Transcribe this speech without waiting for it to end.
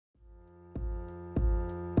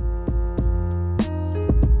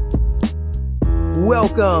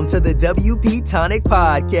Welcome to the WP Tonic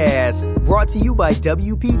Podcast, brought to you by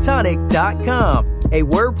WPTonic.com, a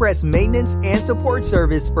WordPress maintenance and support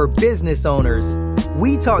service for business owners.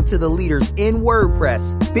 We talk to the leaders in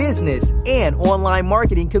WordPress, business, and online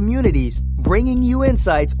marketing communities, bringing you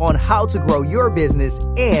insights on how to grow your business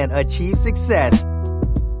and achieve success.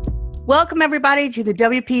 Welcome, everybody, to the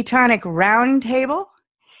WP Tonic Roundtable.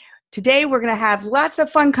 Today, we're going to have lots of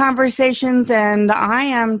fun conversations, and I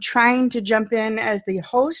am trying to jump in as the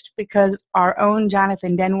host because our own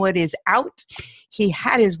Jonathan Denwood is out. He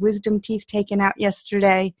had his wisdom teeth taken out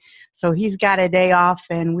yesterday, so he's got a day off,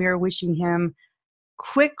 and we're wishing him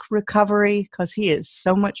quick recovery because he is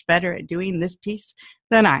so much better at doing this piece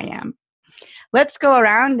than I am. Let's go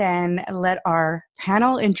around and let our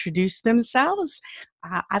panel introduce themselves.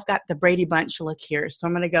 I've got the Brady Bunch look here, so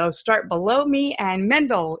I'm going to go start below me. And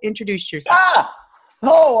Mendel, introduce yourself.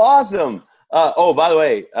 Oh, awesome. By the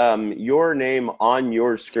way, your name on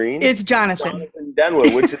your screen. It's Jonathan. Jonathan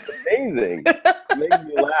Denwood, which is amazing. It makes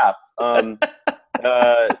me laugh.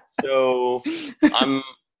 So I'm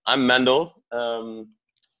Mendel. What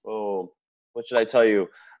should I tell you?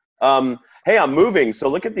 Hey, I'm moving, so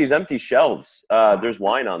look at these empty shelves. There's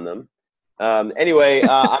wine on them. Anyway,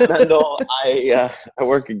 I'm Mendel. I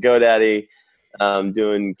work at GoDaddy,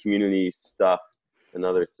 doing community stuff and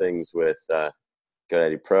other things with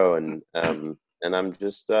GoDaddy Pro, and I'm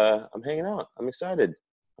just I'm hanging out. I'm excited.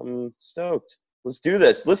 I'm stoked. Let's do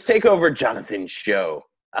this. Let's take over Jonathan's show.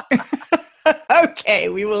 Okay,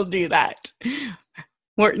 we will do that.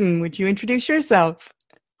 Morton, would you introduce yourself?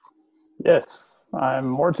 Yes. I'm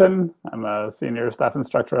Morton. I'm a senior staff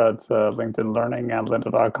instructor at LinkedIn Learning and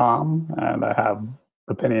lynda.com, and I have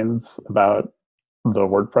opinions about the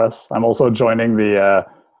WordPress. I'm also joining the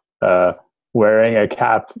wearing a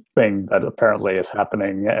cap thing that apparently is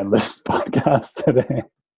happening in this podcast today.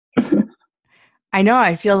 I know,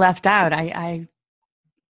 I feel left out. I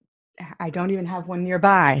don't even have one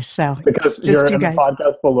nearby, so because just you're you in guys. a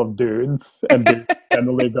podcast full of dudes, and dudes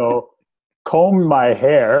generally go, comb my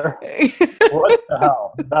hair. What the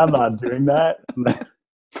hell? I'm not doing that.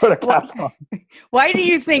 Put a cap on. Why do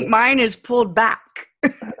you think mine is pulled back?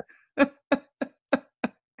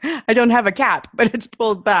 I don't have a cap, but it's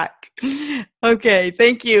pulled back. Okay,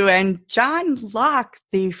 thank you. And John Locke,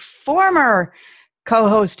 the former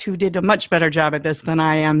co-host who did a much better job at this than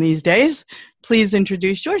I am these days, please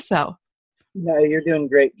introduce yourself. No, you're doing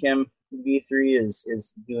great, Kim. V3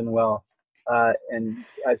 is doing well. And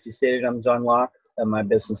as you stated, I'm John Locke. My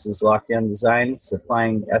business is Lockdown Design,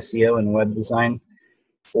 supplying SEO and web design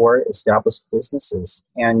for established businesses.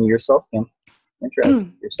 And yourself, Kim,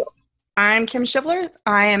 introduce yourself. I'm Kim Shivler.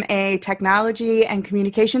 I am a technology and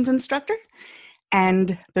communications instructor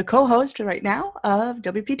and the co-host right now of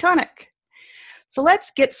WP Tonic. So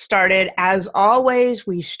let's get started. As always,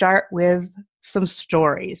 we start with some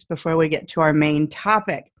stories before we get to our main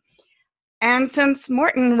topic. And since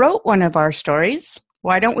Morton wrote one of our stories,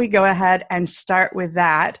 why don't we go ahead and start with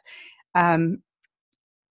that?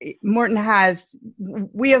 Morton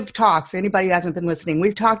we have talked, for anybody who hasn't been listening,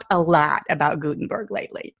 we've talked a lot about Gutenberg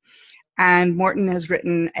lately. And Morton has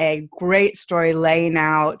written a great story laying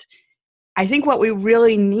out, I think, what we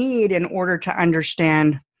really need in order to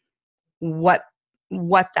understand what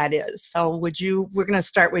that is. So we're going to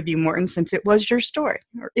start with you, Morton, since it was your story,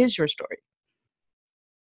 or is your story.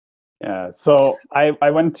 Yeah, so I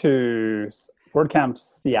went to WordCamp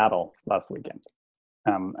Seattle last weekend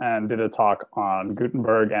and did a talk on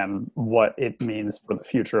Gutenberg and what it means for the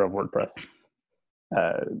future of WordPress.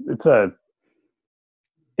 It's a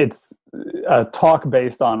talk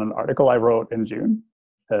based on an article I wrote in June,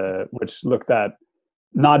 which looked at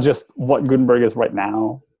not just what Gutenberg is right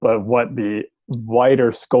now, but what the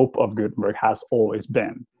wider scope of Gutenberg has always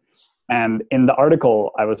been. And in the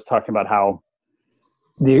article, I was talking about how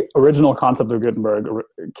the original concept of Gutenberg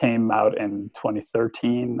came out in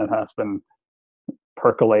 2013 and has been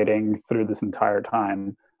percolating through this entire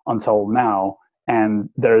time until now.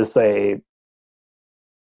 And there's a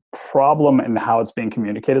problem in how it's being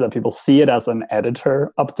communicated, that people see it as an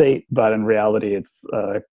editor update, but in reality, it's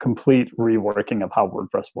a complete reworking of how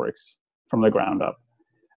WordPress works from the ground up.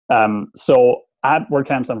 So at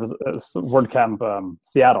WordCamp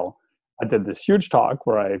Seattle, I did this huge talk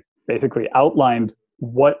where I basically outlined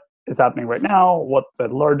what is happening right now, what the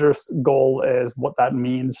larger goal is, what that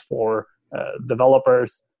means for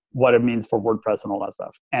developers, what it means for WordPress and all that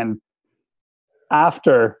stuff. And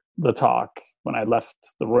after the talk, when I left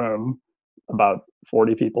the room, about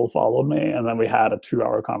 40 people followed me, and then we had a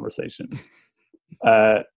 2-hour conversation.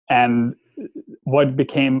 And what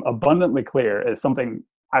became abundantly clear is something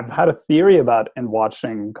I've had a theory about and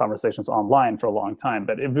watching conversations online for a long time,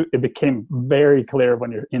 but it became very clear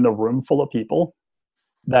when you're in a room full of people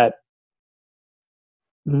that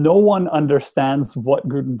no one understands what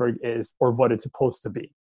Gutenberg is or what it's supposed to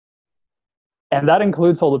be. And that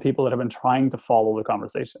includes all the people that have been trying to follow the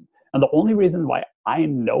conversation. And the only reason why I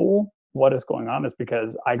know what is going on is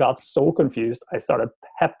because I got so confused, I started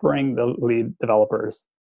peppering the lead developers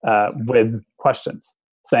with questions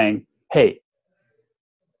saying, hey,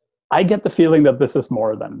 I get the feeling that this is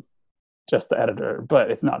more than just the editor, but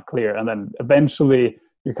it's not clear. And then eventually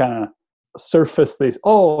you kind of surface these,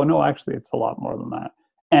 oh, no, actually, it's a lot more than that.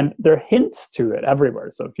 And there are hints to it everywhere.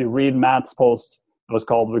 So if you read Matt's post, we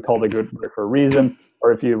call it Gutenberg for a reason.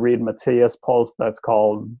 Or if you read Matthias' post, that's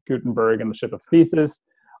called Gutenberg and the Ship of Theseus.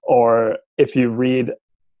 Or if you read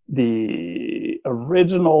the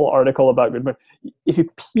original article about Gutenberg, if you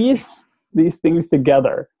piece these things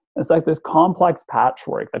together, it's like this complex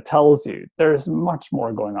patchwork that tells you there's much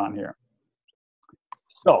more going on here.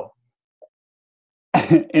 So,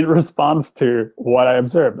 in response to what I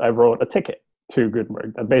observed, I wrote a ticket to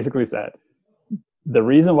Gutenberg that basically said, the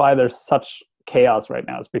reason why there's such chaos right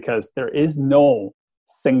now is because there is no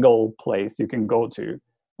single place you can go to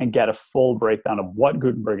and get a full breakdown of what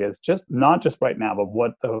Gutenberg is, not just right now, but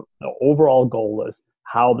what the overall goal is,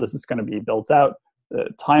 how this is going to be built out, the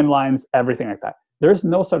timelines, everything like that. There's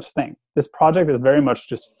no such thing. This project is very much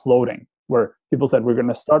just floating, where people said, we're going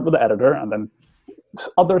to start with the editor and then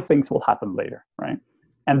other things will happen later, right?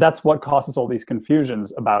 And that's what causes all these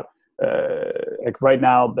confusions about, like right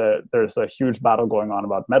now, there's a huge battle going on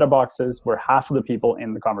about meta boxes, where half of the people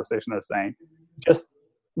in the conversation are saying, just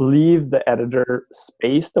leave the editor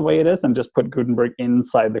space the way it is and just put Gutenberg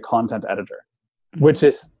inside the content editor, which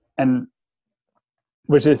is the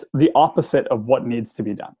opposite of what needs to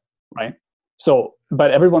be done, right? So,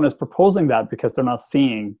 but everyone is proposing that because they're not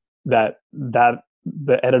seeing that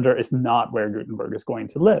the editor is not where Gutenberg is going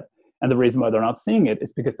to live. And the reason why they're not seeing it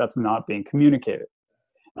is because that's not being communicated.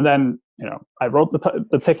 And then, I wrote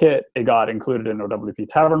the ticket, it got included in our WP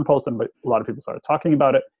Tavern post, and a lot of people started talking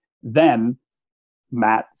about it. Then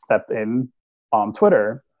Matt stepped in on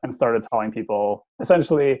Twitter and started telling people,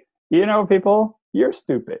 essentially, people, you're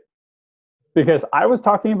stupid. Because I was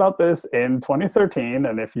talking about this in 2013,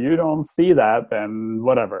 and if you don't see that, then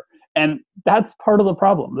whatever. And that's part of the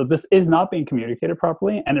problem, that this is not being communicated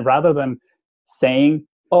properly. And rather than saying,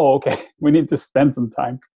 oh, okay, we need to spend some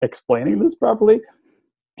time explaining this properly,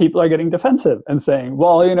 people are getting defensive and saying,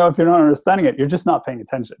 well, if you're not understanding it, you're just not paying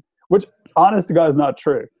attention. Which, honest to God, is not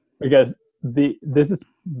true. Because this is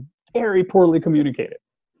very poorly communicated,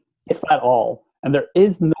 if at all. And there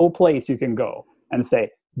is no place you can go and say,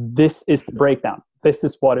 this is the breakdown. This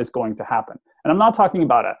is what is going to happen. And I'm not talking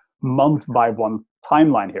about a month-by-month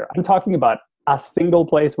timeline here. I'm talking about a single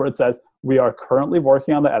place where it says, we are currently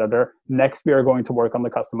working on the editor. Next, we are going to work on the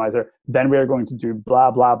customizer. Then we are going to do blah,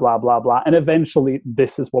 blah, blah, blah, blah. And eventually,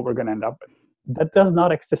 this is what we're going to end up with. That does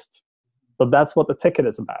not exist. So that's what the ticket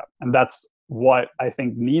is about. And that's what I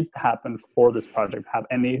think needs to happen for this project to have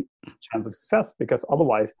any chance of success, because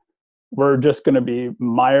otherwise, we're just going to be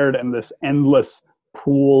mired in this endless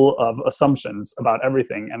pool of assumptions about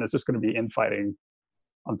everything, and it's just going to be infighting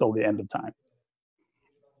until the end of time.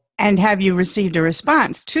 And have you received a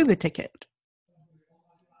response to the ticket?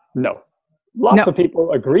 No. Lots of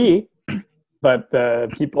people agree, but the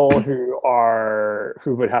people who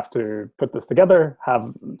would have to put this together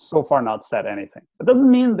have so far not said anything. It doesn't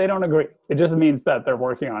mean they don't agree. It just means that they're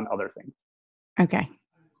working on other things. Okay.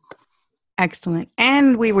 Excellent.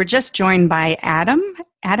 And we were just joined by Adam.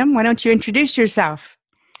 Adam, why don't you introduce yourself?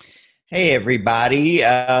 Hey, everybody.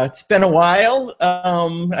 It's been a while.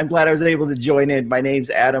 I'm glad I was able to join in. My name's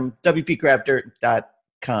Adam,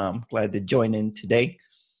 WPCrafter.com. Glad to join in today.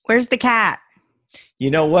 Where's the cat?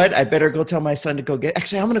 You know what? I better go tell my son to go get it.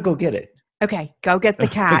 Actually, I'm going to go get it. Okay, go get the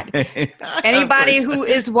cat. Anybody who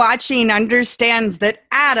is watching understands that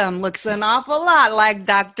Adam looks an awful lot like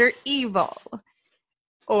Dr. Evil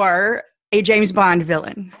or a James Bond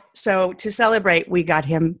villain. So to celebrate, we got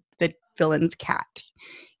him the villain's cat.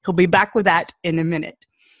 He'll be back with that in a minute.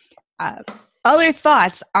 Other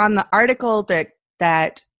thoughts on the article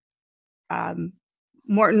that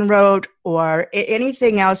Morten wrote, or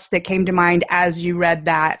anything else that came to mind as you read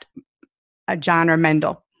that, John or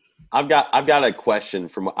Mendel? I've got a question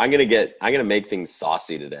I'm gonna make things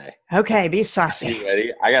saucy today. Okay, be saucy. Are you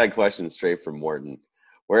ready? I got a question straight from Morten.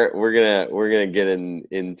 We're gonna get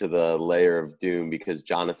into the layer of doom because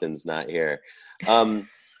Jonathan's not here.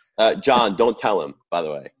 John, don't tell him, by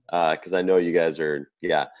the way, because I know you guys are,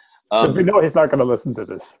 yeah. We know he's not going to listen to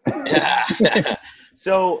this. Yeah.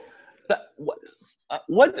 So,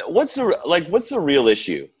 what's the real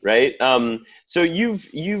issue, right? So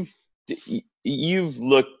you've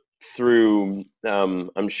looked through,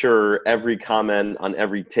 I'm sure, every comment on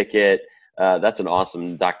every ticket. That's an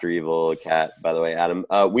awesome Dr. Evil cat, by the way, Adam.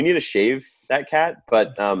 We need to shave that cat,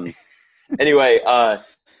 but anyway,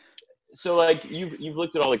 so like you've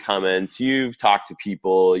looked at all the comments, you've talked to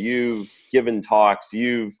people, you've given talks,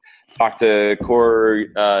 you've talked to core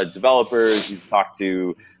developers, you've talked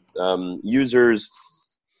to users.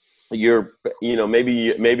 Maybe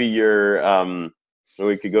you're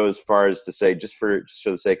we could go as far as to say, just for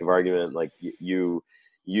the sake of argument, like you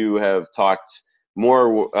have talked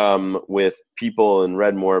more with people and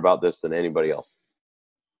read more about this than anybody else.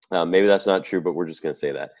 Maybe that's not true, but we're just going to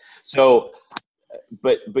say that. So,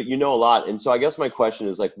 but you know a lot, and so I guess my question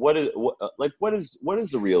is like, what is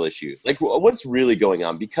the real issue? Like, what's really going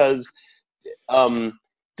on? Because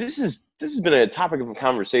this has been a topic of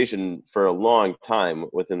conversation for a long time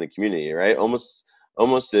within the community, right? Almost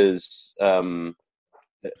as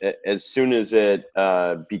soon as it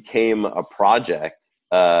became a project.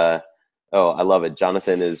 Oh, I love it.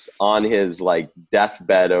 Jonathan is on his like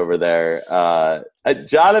deathbed over there.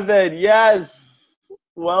 Jonathan, yes,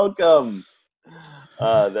 welcome.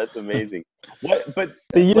 That's amazing. But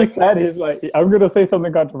you like, said he's like, I'm going to say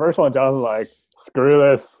something controversial, and Jonathan's like, screw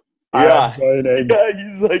this. Yeah, yeah,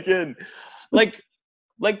 he's like in, like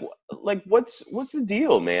what's the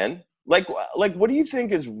deal, man? Like what do you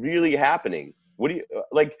think is really happening? What do you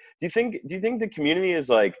like? Do you think the community is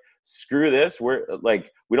like, screw this? We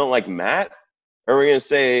don't like Matt? Or are we gonna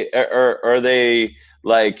say, or are they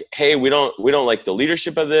like, hey, we don't like the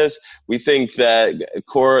leadership of this. We think that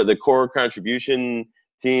the core contribution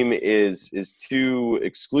team is too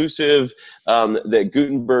exclusive. That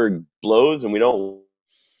Gutenberg blows, and we don't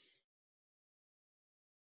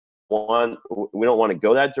want to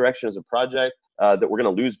go that direction as a project. That we're gonna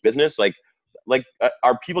lose business. Like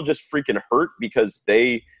are people just freaking hurt because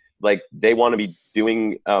they want to be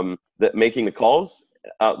doing making the calls?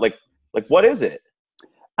 Like what is it?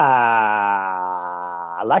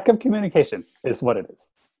 Lack of communication is what it is.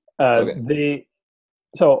 Okay.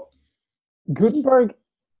 So Gutenberg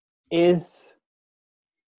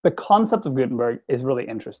the concept of Gutenberg is really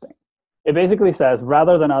interesting. It basically says,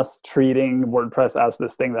 rather than us treating WordPress as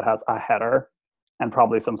this thing that has a header and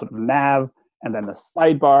probably some sort of nav, and then a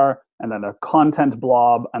sidebar, and then a content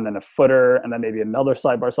blob, and then a footer, and then maybe another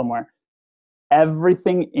sidebar somewhere,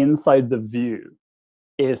 everything inside the view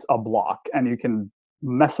is a block, and you can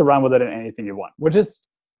mess around with it in anything you want, which is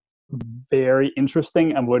very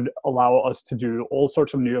interesting and would allow us to do all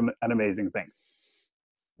sorts of new and amazing things.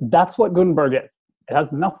 That's what Gutenberg is. It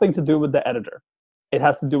has nothing to do with the editor. It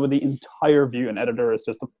has to do with the entire view, and editor is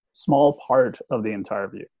just a small part of the entire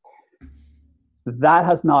view. That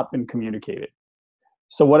has not been communicated.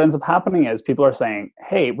 So what ends up happening is people are saying,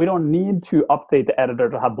 hey, we don't need to update the editor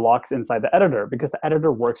to have blocks inside the editor because the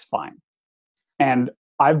editor works fine. And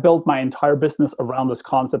I've built my entire business around this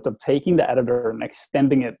concept of taking the editor and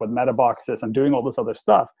extending it with meta boxes and doing all this other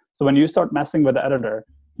stuff. So when you start messing with the editor,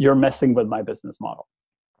 you're messing with my business model.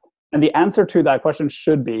 And the answer to that question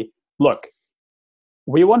should be, look,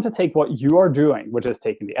 we want to take what you are doing, which is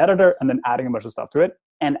taking the editor and then adding a bunch of stuff to it,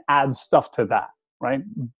 and add stuff to that, right?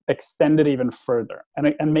 Extend it even further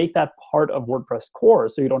and make that part of WordPress core,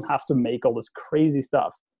 so you don't have to make all this crazy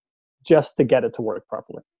stuff just to get it to work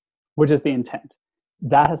properly, which is the intent.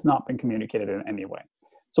 That has not been communicated in any way.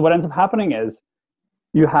 So what ends up happening is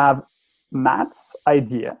you have Matt's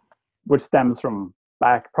idea, which stems from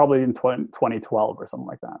back probably in 2012 or something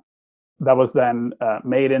like that. That was then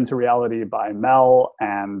made into reality by Mel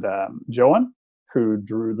and Joan, who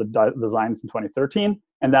drew the designs in 2013.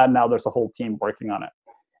 And that now there's a whole team working on it.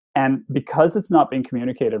 And because it's not being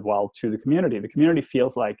communicated well to the community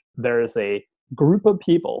feels like there is a group of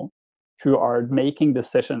people who are making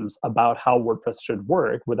decisions about how WordPress should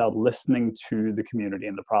work without listening to the community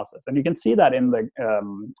in the process. And you can see that in the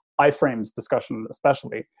iframes discussion,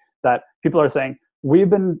 especially, that people are saying,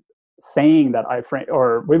 we've been saying that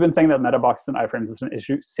metaboxes and iframes is an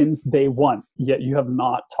issue since day one, yet you have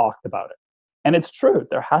not talked about it. And it's true,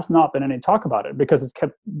 there has not been any talk about it because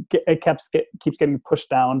keeps getting pushed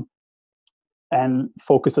down, and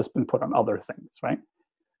focus has been put on other things, right?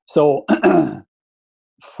 So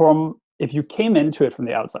if you came into it from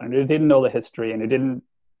the outside and you didn't know the history and you didn't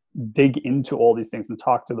dig into all these things and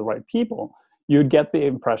talk to the right people, you'd get the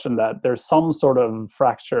impression that there's some sort of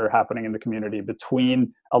fracture happening in the community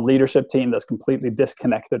between a leadership team that's completely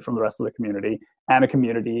disconnected from the rest of the community and a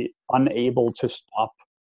community unable to stop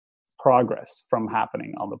progress from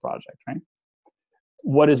happening on the project, right?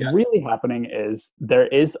 What is really happening is there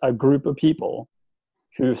is a group of people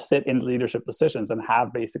who sit in leadership positions and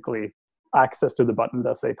have basically access to the button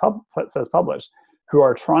that says publish, who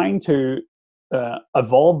are trying to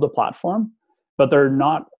evolve the platform, but they're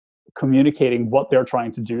not communicating what they're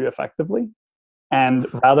trying to do effectively. And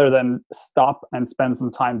rather than stop and spend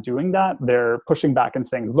some time doing that, they're pushing back and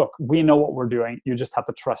saying, look, we know what we're doing. You just have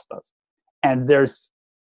to trust us. And there's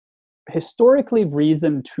historically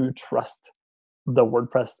reason to trust the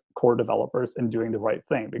WordPress core developers in doing the right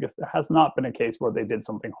thing, because there has not been a case where they did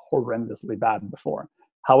something horrendously bad before.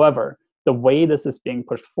 However, the way this is being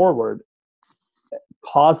pushed forward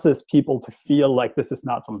causes people to feel like this is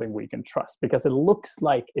not something we can trust, because it looks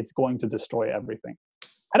like it's going to destroy everything.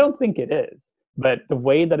 I don't think it is. But the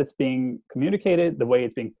way that it's being communicated, the way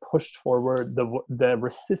it's being pushed forward, the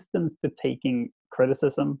resistance to taking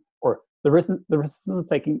criticism, or the resistance to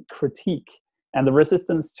taking critique, and the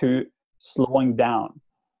resistance to slowing down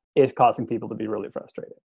is causing people to be really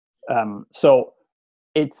frustrated. So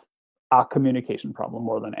it's a communication problem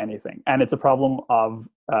more than anything. And it's a problem of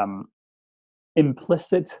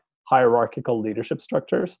implicit hierarchical leadership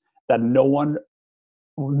structures that no one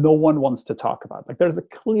wants to talk about. Like, there's a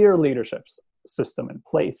clear leadership system in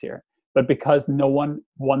place here, but because no one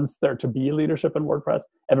wants there to be leadership in WordPress,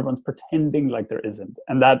 everyone's pretending like there isn't,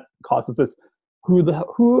 and that causes this: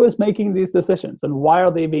 who is making these decisions and why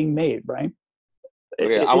are they being made? Right?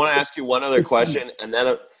 Okay, I want to ask you one other question, and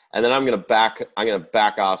then I'm gonna back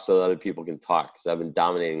off so that other people can talk, because I've been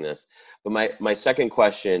dominating this. But my second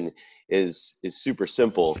question is super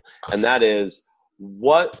simple, and that is,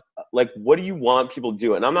 what do you want people to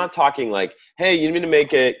do? And I'm not talking like, hey, you need to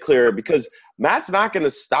make it clear, because Matt's not going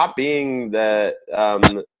to stop being the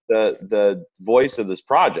voice of this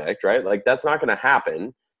project, right? Like, that's not going to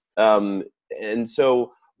happen. And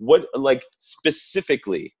so, what, like,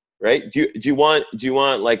 specifically, right? Do you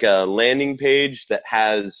want like a landing page that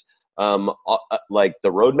has like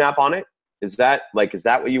the roadmap on it? Is that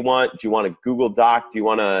what you want? Do you want a Google Doc? Do you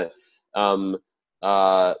want to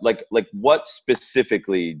like what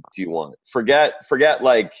specifically do you want? Forget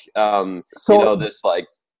like this, like,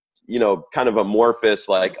 kind of amorphous,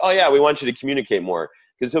 like, oh yeah, we want you to communicate more,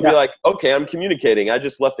 because he'll be like, okay, I'm communicating, I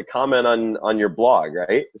just left a comment on your blog,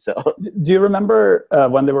 right? So do you remember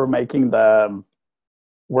when they were making the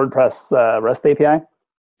WordPress REST API?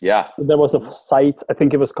 Yeah. So there was a site, I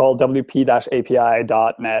think it was called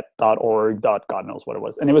wp-api.net.org. God knows what it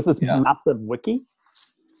was. And it was this massive wiki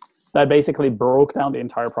that basically broke down the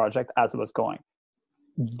entire project as it was going.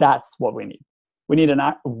 That's what we need. We need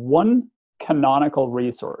one canonical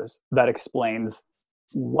resource that explains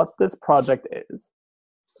what this project is,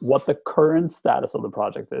 what the current status of the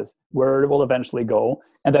project is, where it will eventually go,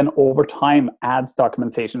 and then over time adds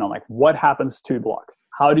documentation on, like, what happens to blocks,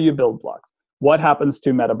 how do you build blocks, what happens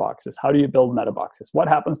to meta boxes, how do you build meta boxes, what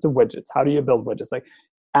happens to widgets, how do you build widgets. Like,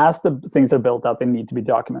 as the things are built out, they need to be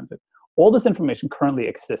documented. All this information currently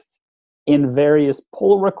exists in various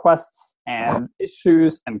pull requests and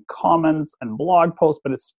issues and comments and blog posts,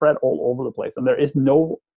 but it's spread all over the place. And there is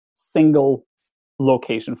no single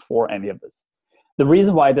location for any of this. The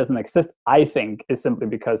reason why it doesn't exist, I think, is simply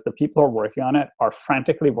because the people who are working on it are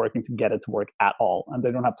frantically working to get it to work at all, and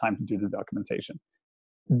they don't have time to do the documentation.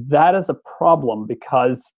 That is a problem,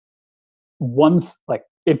 because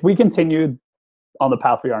if we continue on the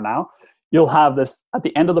path we are now, you'll have this at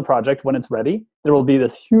the end of the project. When it's ready, there will be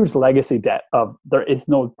this huge legacy debt of there is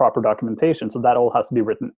no proper documentation. So that all has to be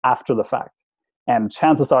written after the fact. And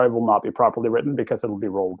chances are it will not be properly written because it will be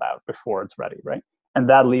rolled out before it's ready, right? And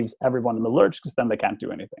that leaves everyone in the lurch, because then they can't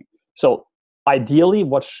do anything. So ideally,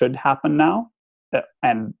 what should happen now,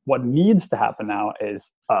 and what needs to happen now, is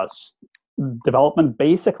development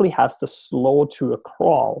basically has to slow to a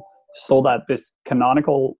crawl so that this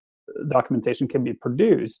canonical documentation can be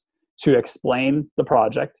produced to explain the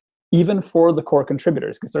project, even for the core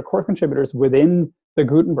contributors, because there are core contributors within the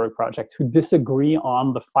Gutenberg project who disagree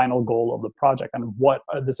on the final goal of the project and what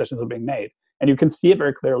decisions are being made. And you can see it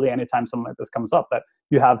very clearly anytime something like this comes up, that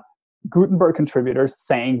you have Gutenberg contributors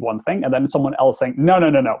saying one thing, and then someone else saying, no,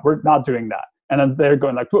 we're not doing that. And then they're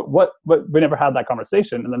going like, what? We never had that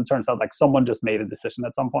conversation. And then it turns out like someone just made a decision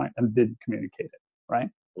at some point and didn't communicate it, right?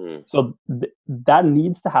 Mm. So that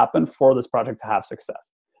needs to happen for this project to have success.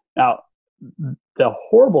 Now, the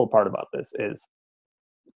horrible part about this is,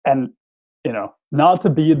 and not to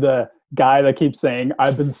be the guy that keeps saying,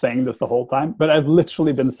 I've been saying this the whole time, but I've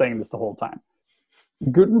literally been saying this the whole time.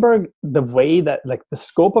 Gutenberg, the way that, like, the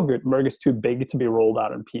scope of Gutenberg is too big to be rolled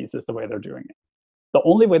out in pieces the way they're doing it. The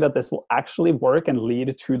only way that this will actually work and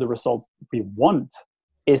lead to the result we want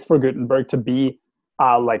is for Gutenberg to be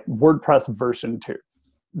like WordPress version 2.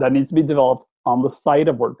 That needs to be developed on the side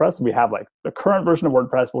of WordPress, we have like the current version of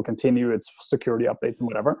WordPress will continue its security updates and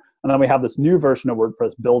whatever. And then we have this new version of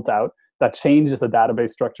WordPress built out that changes the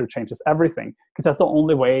database structure, changes everything, because that's the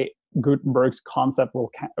only way Gutenberg's concept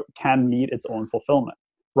can meet its own fulfillment.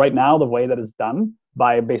 Right now, the way that it's done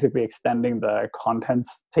by basically extending the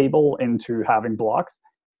contents table into having blocks,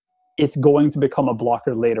 it's going to become a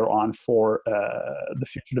blocker later on for the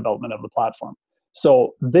future development of the platform.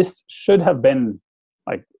 So this should have been,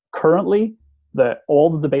 like, currently, all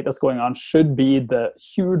the debate that's going on should be the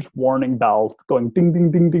huge warning bell going ding,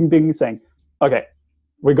 ding, ding, ding, ding, saying, okay,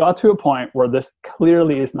 we got to a point where this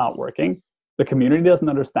clearly is not working. The community doesn't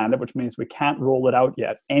understand it, which means we can't roll it out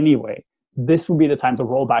yet anyway. This would be the time to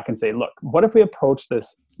roll back and say, look, what if we approach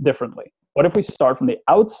this differently? What if we start from the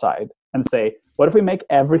outside and say, what if we make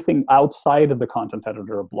everything outside of the content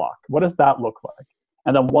editor a block? What does that look like?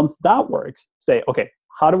 And then once that works, say, okay,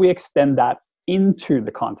 how do we extend that into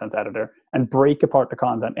the content editor and break apart the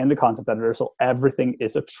content in the content editor so everything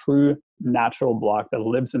is a true natural block that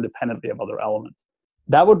lives independently of other elements?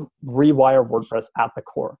 That would rewire WordPress at the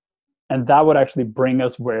core. And that would actually bring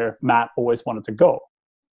us where Matt always wanted to go.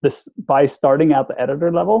 By starting at the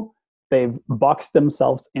editor level, they've boxed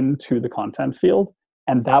themselves into the content field,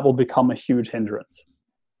 and that will become a huge hindrance.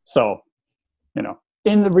 So,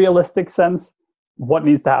 in the realistic sense, what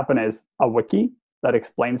needs to happen is a wiki that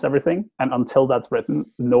explains everything, and until that's written,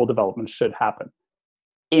 no development should happen.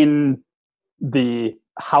 In the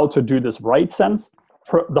how to do this right sense,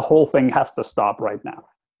 the whole thing has to stop right now.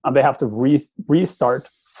 And they have to restart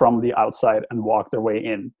from the outside and walk their way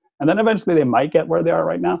in. And then eventually they might get where they are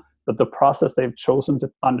right now, but the process they've chosen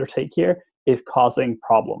to undertake here is causing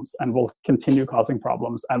problems and will continue causing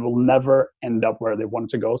problems and will never end up where they want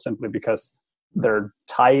to go simply because they're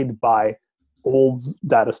tied by old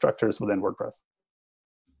data structures within WordPress.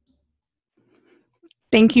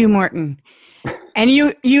 Thank you, Morten. And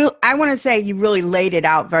I want to say you really laid it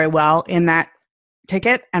out very well in that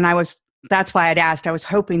ticket. And that's why I'd asked. I was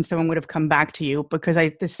hoping someone would have come back to you because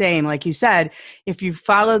the same, like you said, if you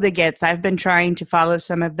follow the Gits, I've been trying to follow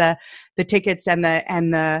some of the tickets and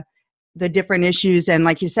the different issues. And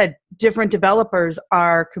like you said, different developers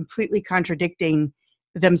are completely contradicting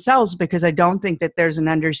themselves because I don't think that there's an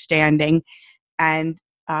understanding. And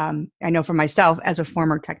I know for myself, as a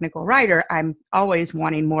former technical writer, I'm always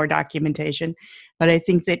wanting more documentation. But I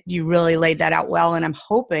think that you really laid that out well. And I'm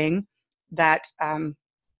hoping that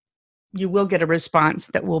you will get a response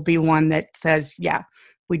that will be one that says, yeah,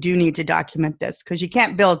 we do need to document this because you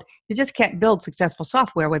just can't build successful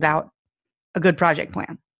software without a good project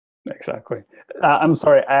plan. Exactly. I'm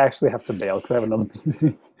sorry, I actually have to bail because I have another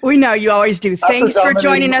meeting. We know you always do. Thanks for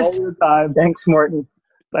joining us. Thanks, Morten.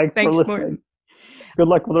 Thanks for listening. Morten. Good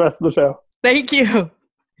luck with the rest of the show. Thank you. All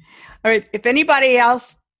right. If anybody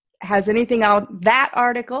else has anything on that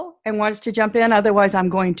article and wants to jump in, otherwise I'm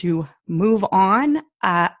going to move on.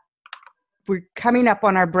 We're coming up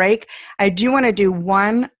on our break. I do want to do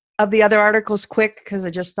one of the other articles quick because I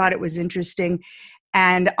just thought it was interesting.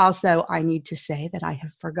 And also I need to say that I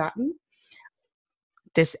have forgotten.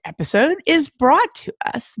 This episode is brought to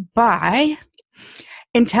us by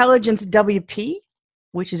Intelligence WP,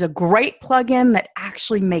 which is a great plugin that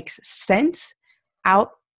actually makes sense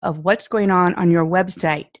out of what's going on your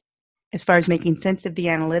website as far as making sense of the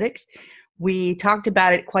analytics. We talked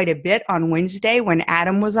about it quite a bit on Wednesday when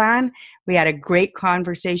Adam was on. We had a great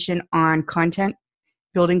conversation on content,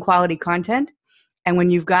 building quality content. And when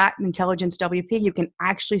you've got Intelligence WP, you can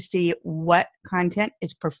actually see what content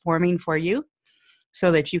is performing for you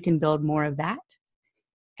so that you can build more of that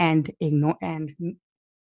and ignore and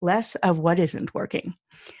less of what isn't working.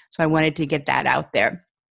 So I wanted to get that out there.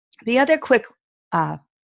 The other quick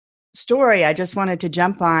story I just wanted to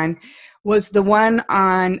jump on was the one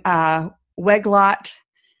on Weglot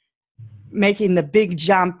making the big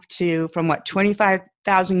jump from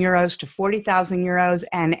 25,000 euros to 40,000 euros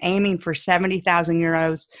and aiming for 70,000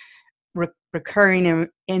 euros recurring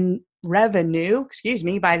in revenue,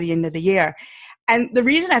 by the end of the year. And the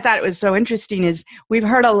reason I thought it was so interesting is we've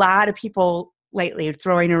heard a lot of people lately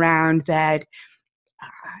throwing around that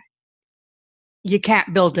you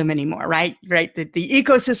can't build them anymore, right? That the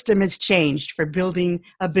ecosystem has changed for building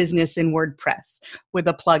a business in WordPress with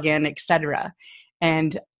a plugin, etc.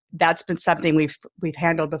 And that's been something we've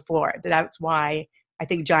handled before. That's why I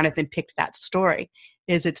think Jonathan picked that story.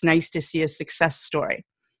 It's nice to see a success story.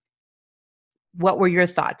 What were your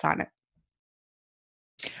thoughts on it?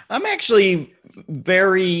 I'm actually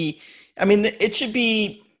very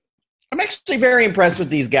impressed with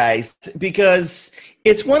these guys because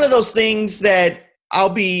it's one of those things that I'll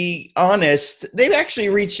be honest, they've actually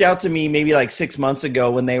reached out to me maybe like 6 months ago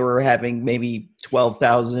when they were having maybe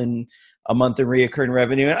 12,000 a month in reoccurring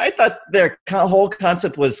revenue. And I thought their whole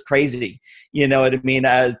concept was crazy. You know what I mean?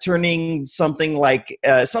 Turning something like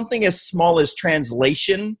something as small as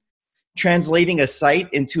translating a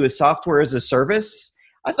site into a software as a service.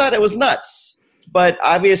 I thought it was nuts. But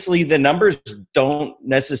obviously the numbers don't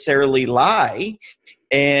necessarily lie.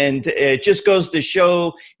 And it just goes to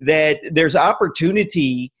show that there's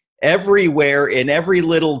opportunity everywhere in every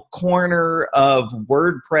little corner of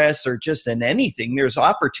WordPress or just in anything. There's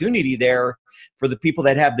opportunity there for the people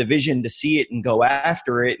that have the vision to see it and go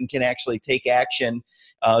after it and can actually take action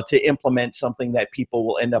to implement something that people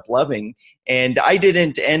will end up loving. And I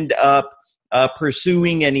didn't end up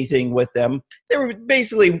pursuing anything with them. They were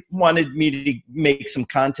basically wanted me to make some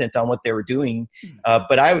content on what they were doing.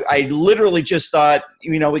 But I literally just thought,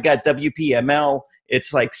 we got WPML.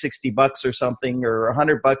 It's like $60 or something, or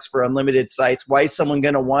 $100 for unlimited sites. Why is someone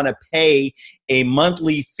going to want to pay a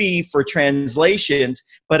monthly fee for translations?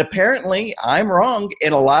 But apparently I'm wrong,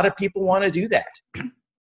 and a lot of people want to do that.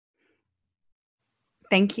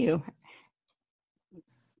 Thank you.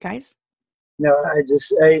 Guys? No,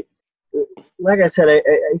 like I said, I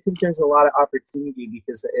think there's a lot of opportunity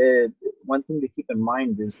because one thing to keep in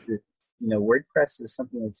mind is that, WordPress is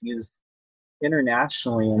something that's used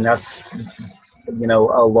internationally, and that's,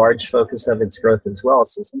 a large focus of its growth as well.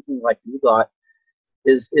 So something like UDOT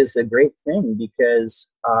is a great thing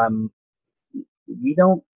because we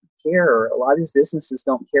don't care. A lot of these businesses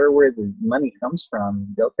don't care where the money comes from.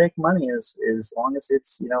 They'll take money as long as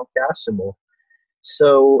it's, cashable.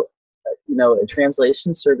 So, a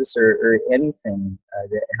translation service or anything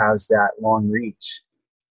that has that long reach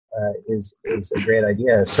is a great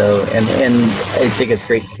idea. So, and I think it's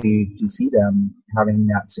great to see them having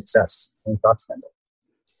that success. Any thoughts, Mendel?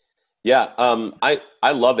 Yeah,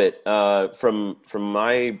 I love it. From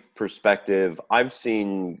my perspective, I've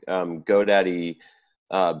seen GoDaddy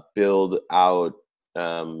build out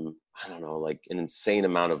I don't know, like an insane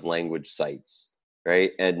amount of language sites,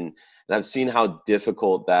 right? And I've seen how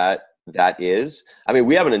difficult that is. I mean,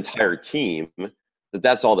 we have an entire team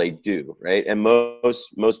that's all they do, right? And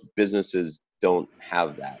most businesses don't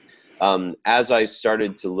have that. As I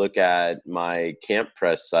started to look at my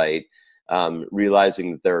CampPress site,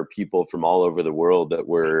 realizing that there are people from all over the world that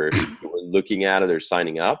were looking at it or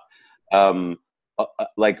signing up,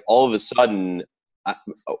 like all of a sudden,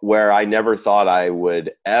 where I never thought I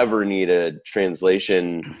would ever need a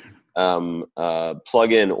translation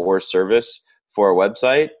plugin or service for a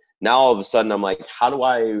website. Now all of a sudden I'm like, how do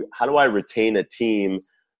I retain a team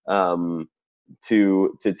to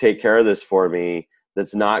take care of this for me?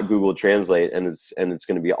 That's not Google Translate, and it's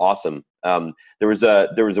going to be awesome. There was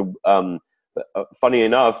a funny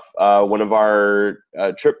enough, one of our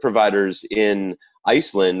trip providers in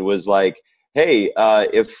Iceland was like, hey,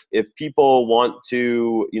 if people want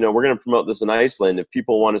to, we're going to promote this in Iceland. If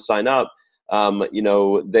people want to sign up,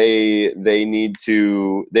 they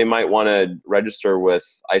might want to register with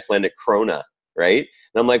Icelandic krona, right?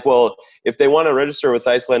 And I'm like, well, if they want to register with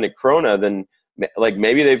Icelandic krona, then like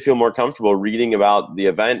maybe they feel more comfortable reading about the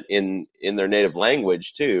event in their native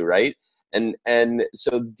language too, right? And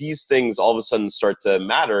so these things all of a sudden start to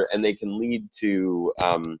matter, and they can lead to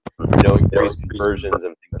increased conversions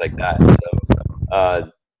and things like that. So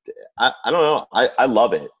I don't know, I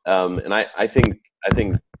love it, and I think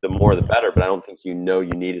the more the better, but I don't think you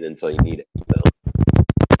need it until you need it.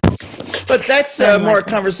 But that's more a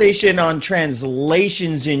conversation on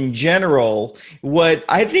translations in general. What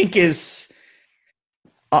I think is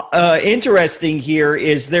interesting here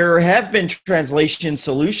is there have been translation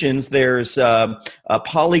solutions. There's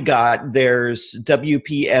Polyglot, there's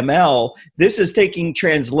WPML. This is taking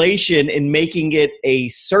translation and making it a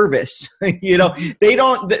service. They're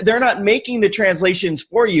not making the translations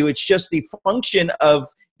for you. It's just the function of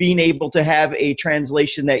being able to have a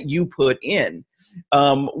translation that you put in,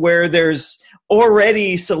 where there's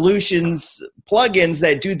already solutions, plugins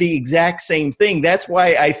that do the exact same thing. That's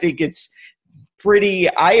why I think it's pretty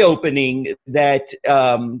eye-opening that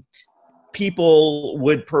people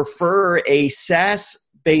would prefer a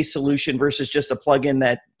SaaS-based solution versus just plugins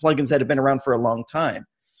that have been around for a long time.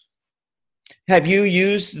 Have you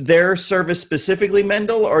used their service specifically,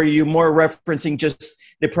 Mendel, or are you more referencing just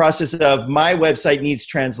the process of my website needs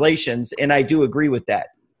translations? And I do agree with that.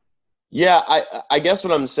 Yeah, I guess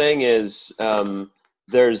what I'm saying is I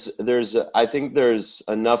think there's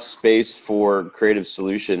enough space for creative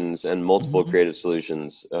solutions and multiple creative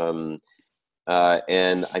solutions, and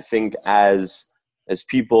I think as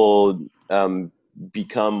people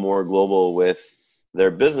become more global with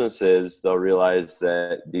their businesses, they'll realize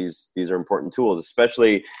that these are important tools.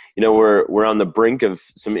 Especially, we're on the brink of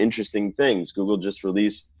some interesting things. Google just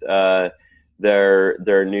released their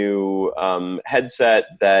new headset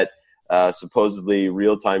that supposedly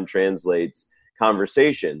real-time translates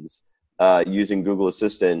conversations using Google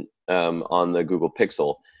Assistant on the Google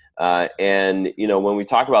Pixel. And when we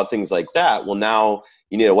talk about things like that, well, now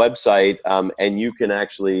you need a website, and you can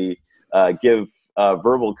actually give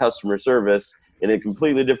verbal customer service in a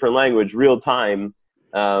completely different language, real time,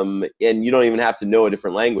 and you don't even have to know a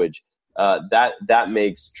different language. That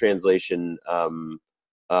makes translation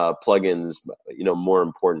plugins, more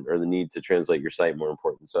important, or the need to translate your site more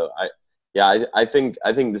important. So I think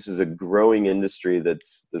this is a growing industry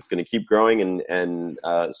that's going to keep growing, and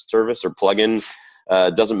service or plugin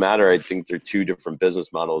doesn't matter. I think they're two different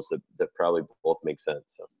business models that probably both make sense.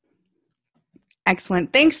 So.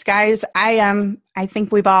 Excellent. Thanks, guys. I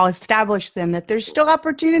think we've all established then that there's still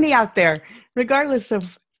opportunity out there, regardless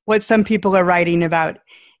of what some people are writing about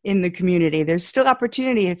in the community. There's still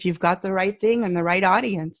opportunity if you've got the right thing and the right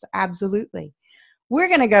audience. Absolutely. We're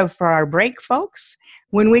going to go for our break, folks.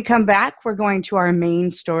 When we come back, we're going to our main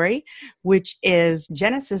story, which is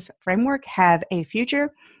Genesis Framework have a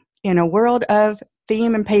future in a world of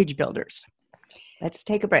theme and page builders. Let's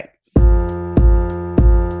take a break.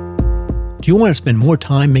 Do you want to spend more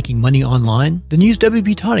time making money online? Then use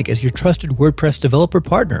WP Tonic as your trusted WordPress developer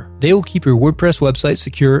partner. They will keep your WordPress website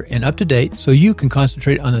secure and up to date so you can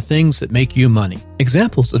concentrate on the things that make you money.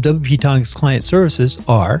 Examples of WP Tonic's client services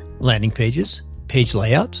are landing pages, page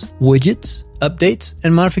layouts, widgets, updates,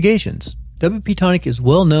 and modifications. WP Tonic is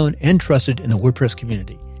well known and trusted in the WordPress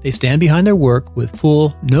community. They stand behind their work with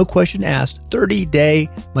full, no question asked, 30-day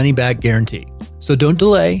money-back guarantee. So don't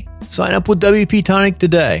delay. Sign up with WP Tonic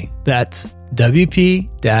today. That's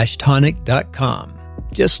WP-Tonic.com.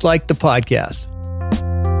 Just like the podcast.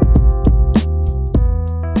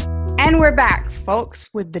 And we're back, folks,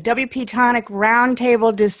 with the WP Tonic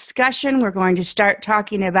Roundtable discussion. We're going to start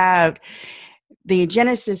talking about the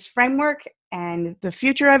Genesis Framework and the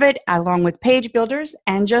future of it, along with page builders.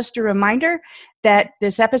 And just a reminder that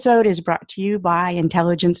this episode is brought to you by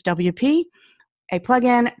Intelligence WP, a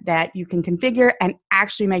plugin that you can configure and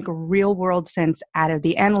actually make real world sense out of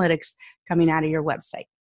the analytics coming out of your website.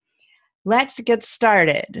 Let's get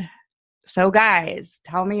started. So guys,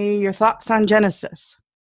 tell me your thoughts on Genesis.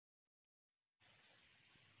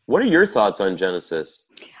 What are your thoughts on Genesis?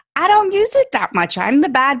 I don't use it that much. I'm the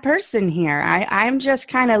bad person here. I'm just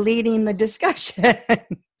kind of leading the discussion.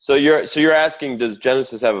 So you're asking, does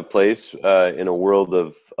Genesis have a place in a world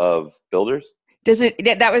of builders? Does it?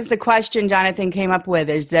 That was the question Jonathan came up with.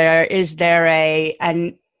 Is there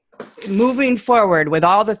a moving forward with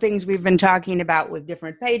all the things we've been talking about with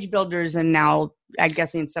different page builders, and now I'm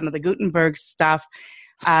guessing some of the Gutenberg stuff.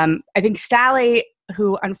 I think Sally,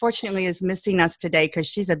 who unfortunately is missing us today because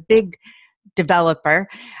she's a big developer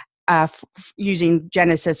using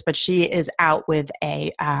Genesis, but she is out with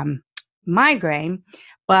a migraine.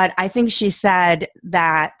 But I think she said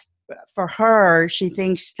that for her, she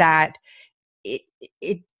thinks that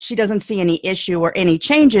she doesn't see any issue or any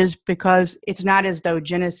changes because it's not as though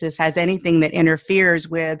Genesis has anything that interferes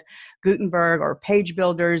with Gutenberg or page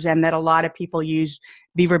builders, and that a lot of people use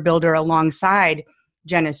Beaver Builder alongside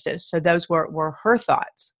Genesis. So those were her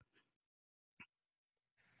thoughts.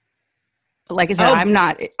 But like I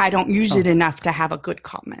said, I don't use it enough to have a good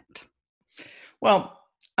comment. Well,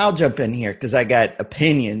 I'll jump in here because I got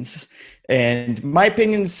opinions. And my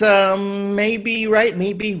opinions may be right,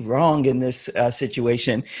 may be wrong in this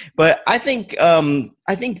situation. But I think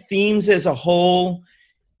themes as a whole,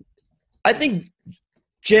 I think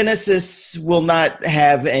Genesis will not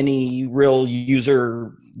have any real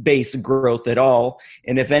user base growth at all.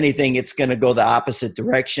 And if anything, it's going to go the opposite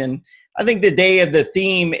direction. I think the day of the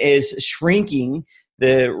theme is shrinking,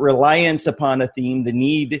 the reliance upon a theme, the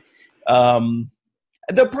need.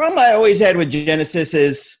 The problem I always had with Genesis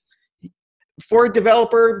is, for a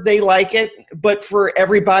developer, they like it, but for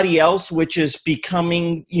everybody else, which is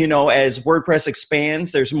becoming, as WordPress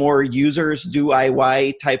expands, there's more users,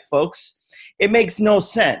 DIY type folks. It makes no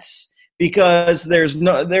sense because there's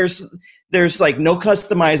like no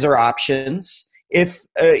customizer options. If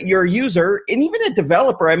you're a user and even a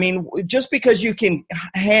developer, I mean, just because you can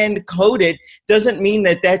hand code it doesn't mean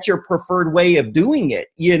that that's your preferred way of doing it.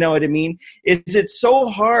 You know what I mean? It's so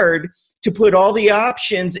hard to put all the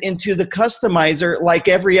options into the customizer like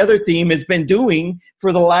every other theme has been doing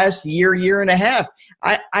for the last year and a half.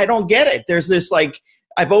 I don't get it. There's this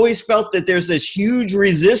I've always felt that there's this huge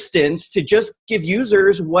resistance to just give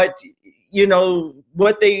users what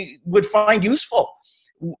they would find useful.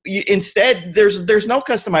 Instead, there's no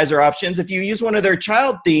customizer options. If you use one of their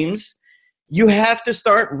child themes, you have to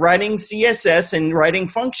start writing CSS and writing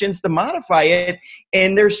functions to modify it.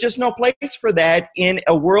 And there's just no place for that in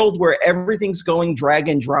a world where everything's going drag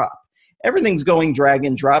and drop. Everything's going drag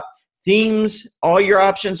and drop. Themes, all your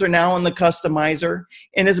options are now in the customizer.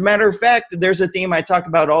 And as a matter of fact, there's a theme I talk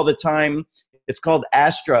about all the time. It's called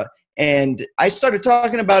Astra. And I started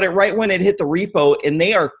talking about it right when it hit the repo, and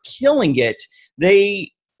they are killing it.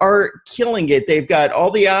 They are killing it. They've got all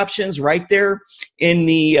the options right there in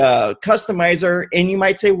the customizer, and you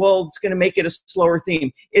might say, well, it's going to make it a slower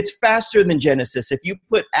theme. It's faster than Genesis. If you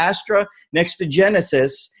put Astra next to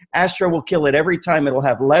Genesis, Astra will kill it every time. It'll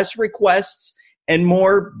have less requests and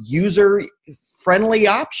more user-friendly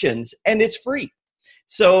options, and it's free.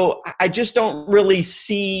 So I just don't really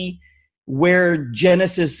see where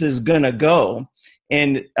Genesis is going to go.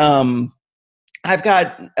 And I've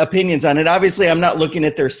got opinions on it. Obviously, I'm not looking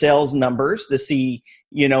at their sales numbers to see,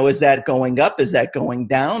 is that going up? Is that going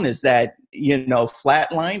down? Is that,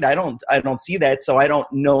 flatlined? I don't see that. So I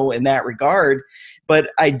don't know in that regard.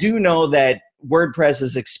 But I do know that WordPress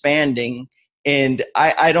is expanding, and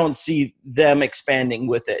I don't see them expanding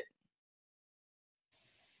with it.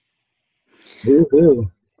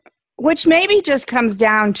 Woo-hoo. Which maybe just comes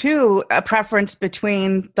down to a preference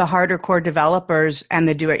between the harder core developers and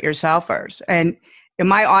the do-it-yourselfers. And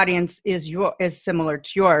my audience is similar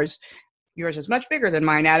to yours. Yours is much bigger than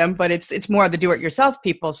mine, Adam, but it's more the do-it-yourself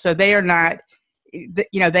people. So they are not,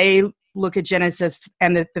 they look at Genesis,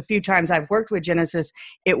 and the few times I've worked with Genesis,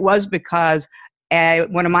 it was because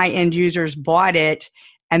one of my end users bought it,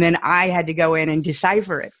 and then I had to go in and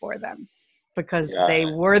decipher it for them because they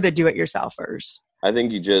were the do-it-yourselfers. I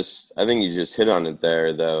think you just hit on it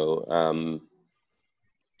there, though.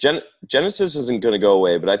 Genesis isn't going to go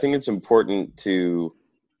away, but I think it's important to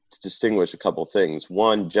distinguish a couple things.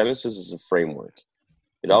 One, Genesis is a framework;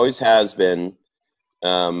 it always has been,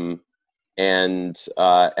 and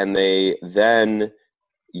they then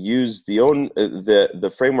use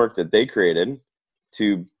the framework that they created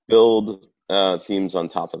to build themes on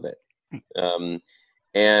top of it.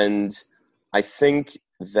 And I think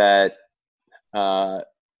that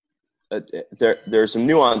there's some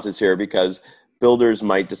nuances here because builders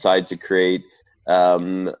might decide to create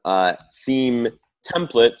theme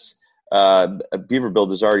templates. Beaver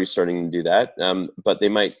Build is already starting to do that, but they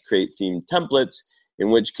might create theme templates, in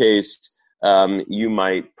which case you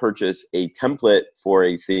might purchase a template for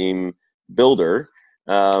a theme builder.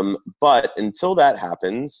 But until that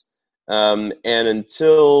happens, and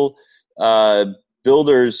until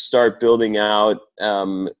builders start building out,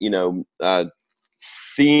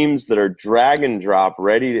 themes that are drag and drop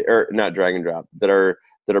that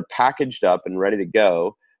are packaged up and ready to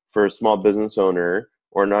go for a small business owner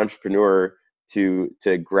or an entrepreneur to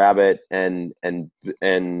grab it and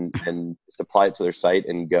just apply it to their site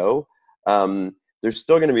and go. There's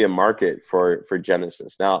still going to be a market for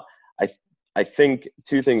Genesis. Now, I think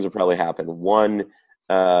two things will probably happen. One,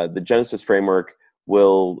 the Genesis framework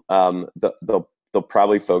will they'll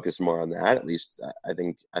probably focus more on that. At least I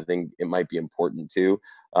think it might be important too.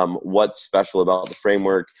 What's special about the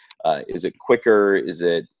framework? Is it quicker? Is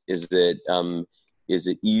it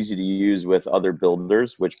easy to use with other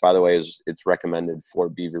builders? Which, by the way, it's recommended for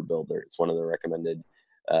Beaver Builder. It's one of the recommended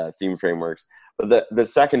theme frameworks. But the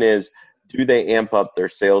second is, do they amp up their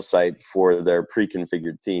sales site for their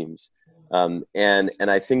pre-configured themes? And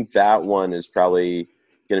I think that one is probably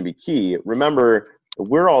going to be key. Remember,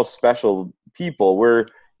 we're all special people. We're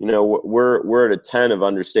at a 10 of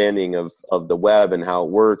understanding of the web and how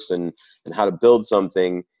it works and how to build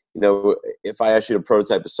something. If I asked you to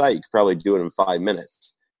prototype a site, you could probably do it in 5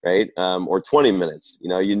 minutes, right? Or 20 minutes.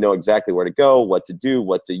 You know exactly where to go, what to do,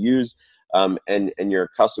 what to use, and you're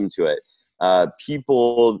accustomed to it.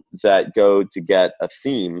 People that go to get a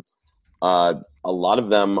theme, a lot of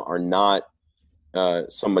them are not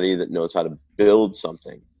somebody that knows how to build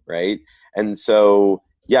something, right? And so,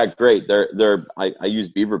 yeah, great. I use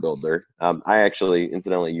Beaver Builder. I actually,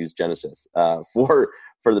 incidentally, use Genesis for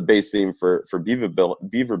the base theme for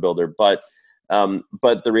Beaver Builder. But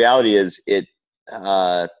the reality is, there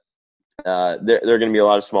are going to be a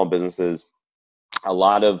lot of small businesses, a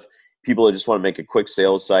lot of people that just want to make a quick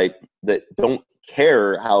sales site that don't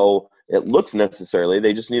care how it looks necessarily.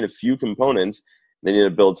 They just need a few components. They need to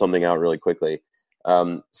build something out really quickly.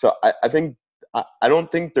 So I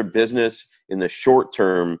don't think their business in the short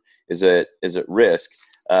term is at risk.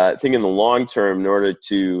 I think in the long term, in order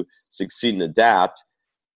to succeed and adapt,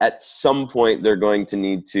 at some point they're going to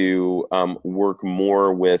need to work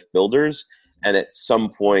more with builders, and at some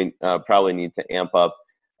point probably need to amp up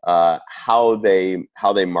how they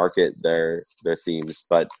market their themes.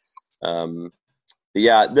 But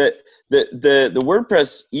yeah, the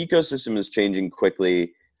WordPress ecosystem is changing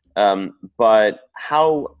quickly, but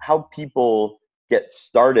how people get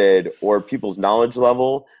started or people's knowledge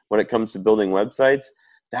level when it comes to building websites,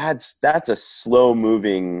 that's a slow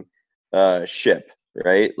moving ship,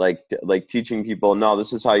 right? Like teaching people, no,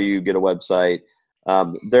 this is how you get a website.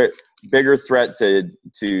 Their bigger threat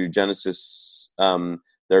to Genesis,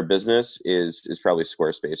 their business is probably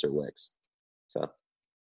Squarespace or Wix. So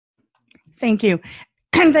thank you.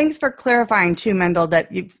 And thanks for clarifying too, Mendel,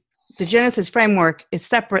 that the Genesis framework is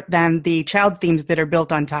separate than the child themes that are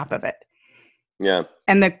built on top of it. Yeah.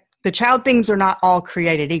 And the child themes are not all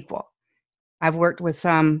created equal. I've worked with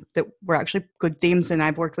some that were actually good themes, and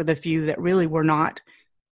I've worked with a few that really were not.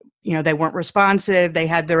 They weren't responsive. They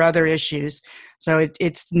had their other issues. So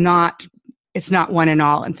it's not one and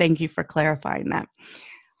all. And thank you for clarifying that.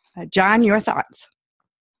 John, your thoughts?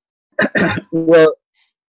 Well,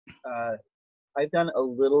 I've done a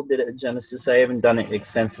little bit of Genesis. I haven't done it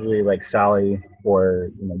extensively like Sally or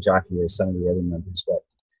Jockey or some of the other members, but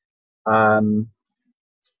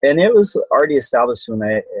and it was already established when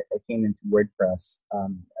I came into WordPress.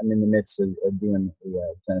 I'm in the midst of doing a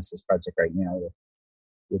Genesis project right now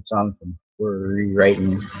with Jonathan. We're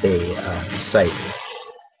rewriting a site,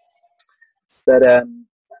 but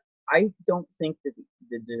I don't think that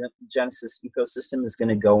the Genesis ecosystem is going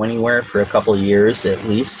to go anywhere for a couple of years at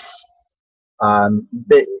least.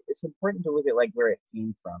 But it's important to look at like where it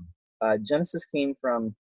came from. Genesis came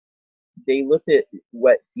from, they looked at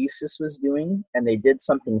what Thesis was doing, and they did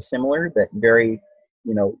something similar, but very,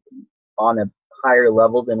 on a higher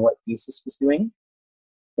level than what Thesis was doing.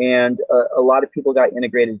 And a lot of people got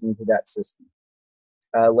integrated into that system.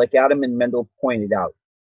 Like Adam and Mendel pointed out,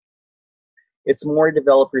 it's more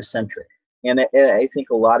developer-centric. And I think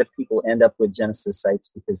a lot of people end up with Genesis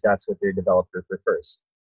sites because that's what their developer prefers.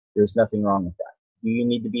 There's nothing wrong with that. Do you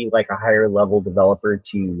need to be like a higher level developer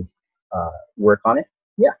to work on it?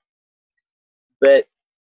 Yeah. But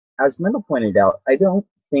as Mendel pointed out, I don't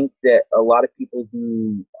think that a lot of people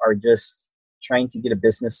who are just trying to get a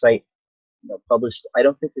business site published, I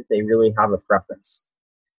don't think that they really have a preference.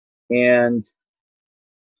 And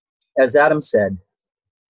as Adam said,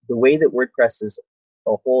 the way that WordPress as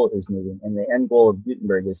a whole is moving, and the end goal of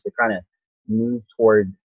Gutenberg is to kind of move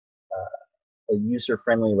toward a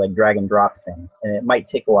user-friendly like drag and drop thing, and it might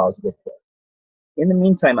take a while to get there. In the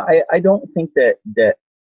meantime, I don't think that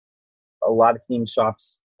a lot of theme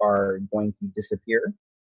shops are going to disappear.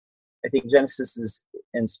 I think Genesis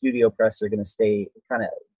and StudioPress are going to stay kind of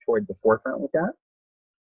toward the forefront with that.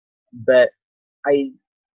 But I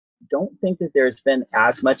don't think that there's been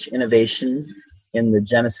as much innovation in the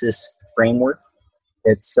Genesis framework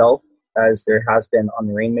itself as there has been on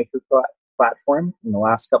the Rainmaker platform in the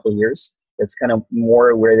last couple of years. It's kind of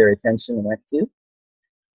more where their attention went to.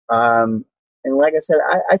 And like I said,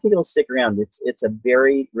 I think it'll stick around. It's a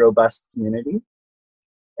very robust community.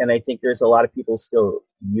 And I think there's a lot of people still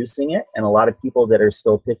using it, and a lot of people that are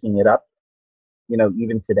still picking it up,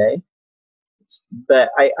 even today. But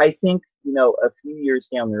I think, a few years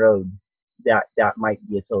down the road, that might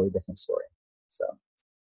be a totally different story. So.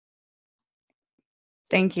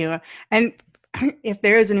 Thank you. And if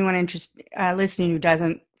there is anyone interested, listening who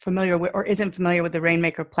isn't familiar with the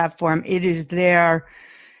Rainmaker platform, it is their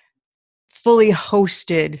fully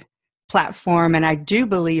hosted platform, and I do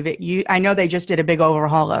believe I know they just did a big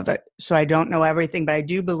overhaul of it, so I don't know everything, but I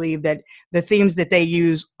do believe that the themes that they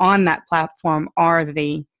use on that platform are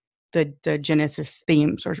the Genesis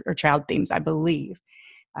themes or child themes, I believe.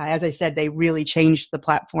 As I said, they really changed the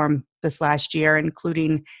platform this last year,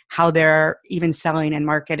 including how they're even selling and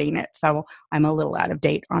marketing it. So I'm a little out of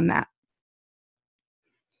date on that.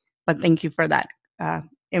 But thank you for that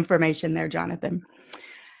information there, Jonathan.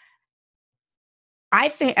 I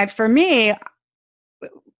think for me,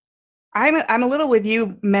 I'm a little with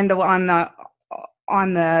you, Mendel, on the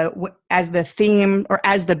as the theme or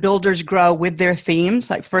as the builders grow with their themes.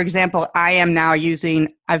 Like for example,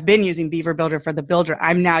 I've been using Beaver Builder for the builder.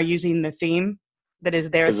 I'm now using the theme that is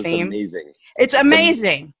their theme. Amazing. It's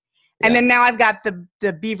amazing. Yeah. And then now I've got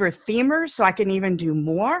the Beaver themer, so I can even do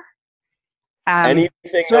more.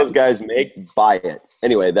 Anything those guys make, buy it.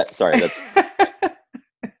 Anyway, that's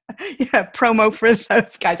yeah, promo for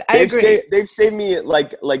those guys. I agree. They've saved me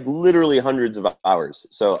like literally hundreds of hours.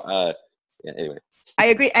 So yeah, anyway. I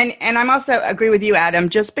agree. And I'm also agree with you, Adam.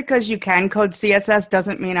 Just because you can code CSS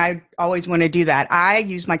doesn't mean I always want to do that. I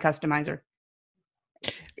use my customizer.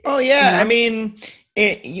 Oh yeah. I mean,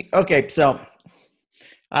 okay. So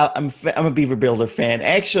I'm a Beaver Builder fan.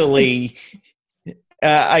 Actually,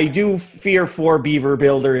 I do fear for Beaver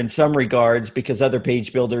Builder in some regards because other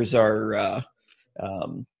page builders are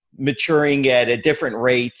maturing at a different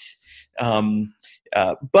rate.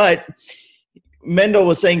 But Mendel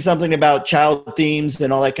was saying something about child themes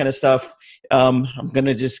and all that kind of stuff. I'm going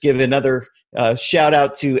to just give another shout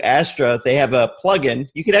out to Astra. They have a plugin.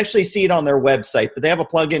 You can actually see it on their website, but they have a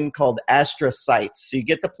plugin called Astra Sites. So you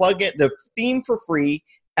get the plugin, the theme for free.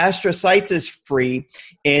 Astra Sites is free,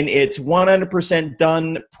 and it's 100%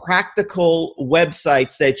 done practical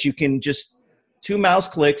websites that you can just 2 mouse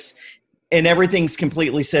clicks and everything's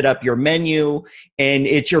completely set up, your menu, and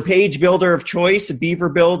it's your page builder of choice, Beaver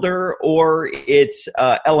Builder, or it's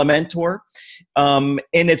Elementor, and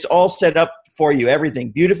it's all set up for you,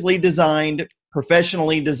 everything beautifully designed,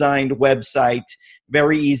 professionally designed website,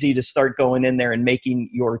 very easy to start going in there and making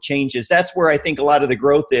your changes. That's where I think a lot of the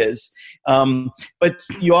growth is. But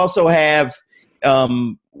you also have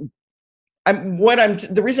the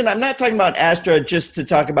reason I'm not talking about Astra just to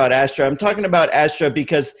talk about Astra. I'm talking about Astra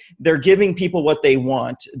because they're giving people what they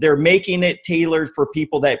want. They're making it tailored for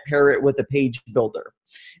people that pair it with a page builder.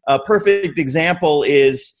 A perfect example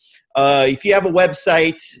is if you have a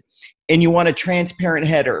website and you want a transparent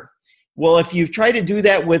header. Well, if you've tried to do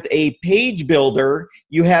that with a page builder,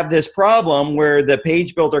 you have this problem where the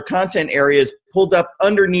page builder content area is pulled up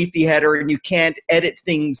underneath the header and you can't edit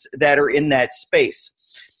things that are in that space.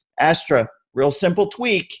 Astra, real simple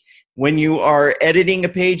tweak. When you are editing a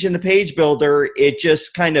page in the page builder, it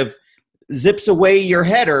just kind of zips away your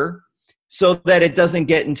header so that it doesn't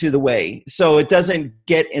get into the way. So it doesn't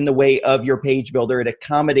get in the way of your page builder. It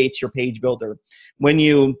accommodates your page builder. When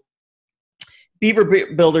Beaver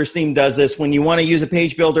Builder's theme does this. When you want to use a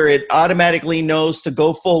page builder, it automatically knows to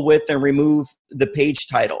go full width and remove the page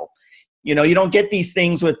title. You know, you don't get these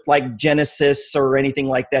things with like Genesis or anything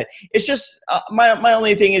like that. It's just my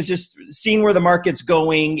only thing is just seeing where the market's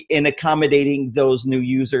going and accommodating those new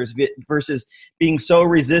users versus being so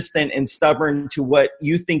resistant and stubborn to what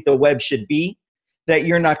you think the web should be that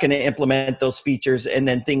you're not going to implement those features and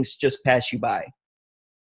then things just pass you by.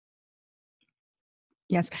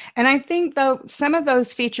 Yes. And I think, though, some of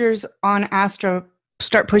those features on Astra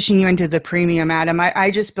start pushing you into the premium, Adam.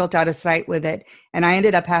 I just built out a site with it, and I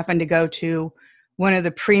ended up having to go to one of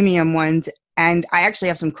the premium ones. And I actually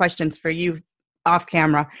have some questions for you off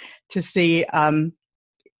camera to see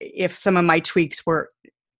if some of my tweaks were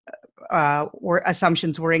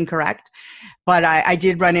assumptions were incorrect. But I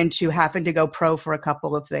did run into having to go pro for a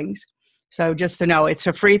couple of things. So just to know, it's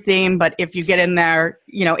a free theme, but if you get in there,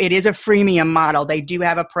 you know, it is a freemium model. They do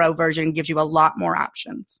have a pro version, gives you a lot more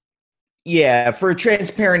options. Yeah, for a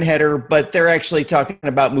transparent header, but they're actually talking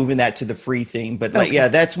about moving that to the free theme. But Okay. Yeah,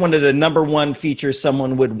 that's one of the number one features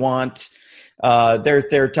someone would want.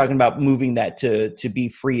 They're talking about moving that to be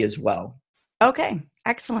free as well. Okay,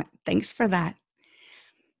 excellent. Thanks for that.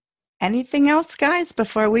 Anything else, guys,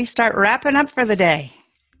 before we start wrapping up for the day?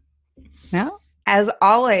 No? As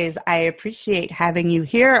always, I appreciate having you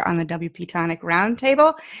here on the WP Tonic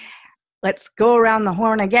Roundtable. Let's go around the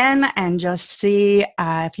horn again and just see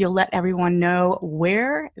if you'll let everyone know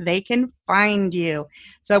where they can find you.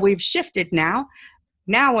 So we've shifted now.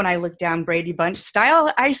 Now when I look down Brady Bunch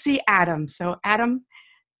style, I see Adam. So Adam,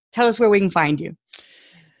 tell us where we can find you.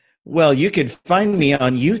 Well, you could find me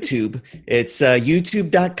on YouTube. It's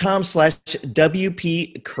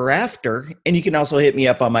youtube.com/WP Crafter. And you can also hit me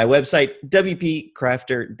up on my website,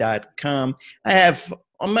 WPCrafter.com.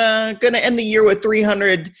 I'm going to end the year with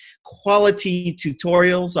 300 quality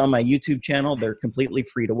tutorials on my YouTube channel. They're completely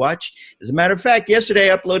free to watch. As a matter of fact,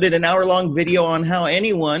 yesterday I uploaded an hour-long video on how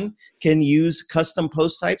anyone can use custom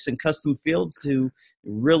post types and custom fields to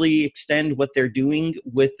really extend what they're doing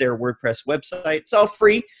with their WordPress website. It's all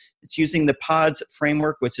free. It's using the Pods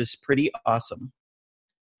framework, which is pretty awesome.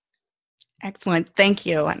 Excellent. Thank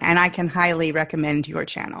you. And I can highly recommend your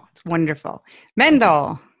channel. It's wonderful.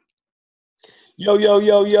 Mendel. Yo.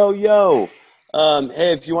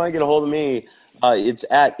 Hey, if you want to get a hold of me, it's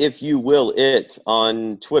at ifyouwillit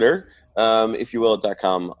on Twitter,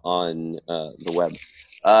 ifyouwillit.com on the web.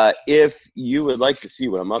 If you would like to see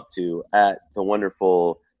what I'm up to at the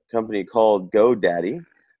wonderful company called GoDaddy,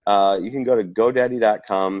 you can go to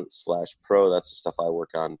godaddy.com/pro. That's the stuff I work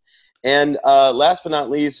on. And last but not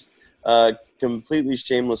least, completely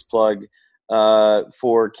shameless plug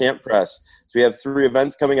for Camp Press. So we have 3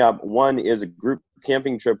 events coming up. One is a group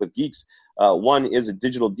camping trip with geeks. One is a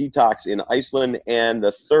digital detox in Iceland. And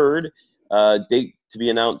the third date to be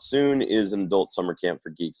announced soon is an adult summer camp for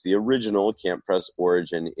geeks, the original Camp Press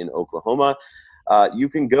origin in Oklahoma. You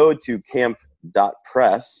can go to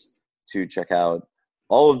camp.press to check out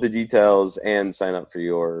all of the details and sign up for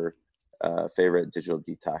your favorite digital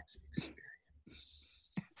detox experience.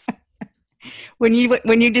 When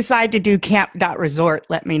you decide to do camp.resort,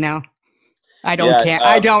 let me know. I don't camp.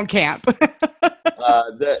 I don't camp.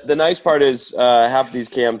 The nice part is half of these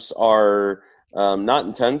camps are not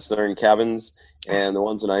in tents; they're in cabins, and the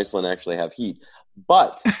ones in Iceland actually have heat.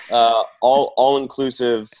 But all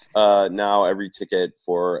inclusive now. Every ticket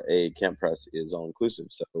for a camp press is all inclusive.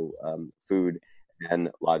 So food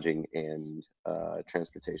and lodging and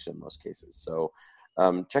transportation in most cases. So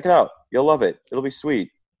check it out. You'll love it. It'll be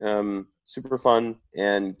sweet. Super fun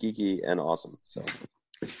and geeky and awesome. So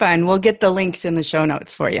fun. We'll get the links in the show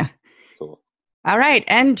notes for you. Cool. All right.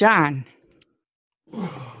 And John.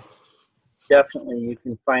 Definitely. You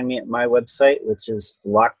can find me at my website, which is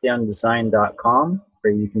lockdowndesign.com,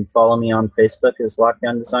 or you can follow me on Facebook as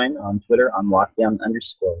Lockdown Design, on Twitter on lockdown_.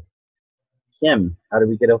 Kim, how do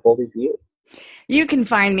we get a hold of you? You can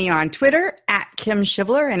find me on Twitter at Kim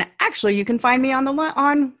Shivler, and actually you can find me on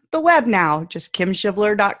the web now, just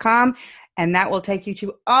kimshivler.com, and that will take you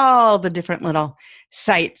to all the different little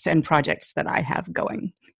sites and projects that I have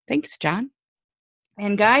going. Thanks, John.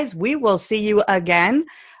 And guys, we will see you again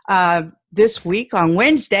this week on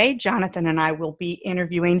Wednesday. Jonathan and I will be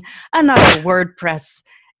interviewing another WordPress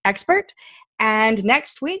expert. And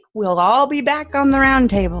next week, we'll all be back on the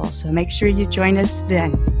roundtable. So make sure you join us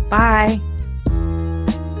then. Bye.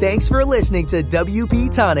 Thanks for listening to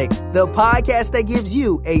WP Tonic, the podcast that gives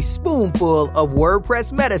you a spoonful of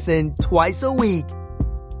WordPress medicine twice a week.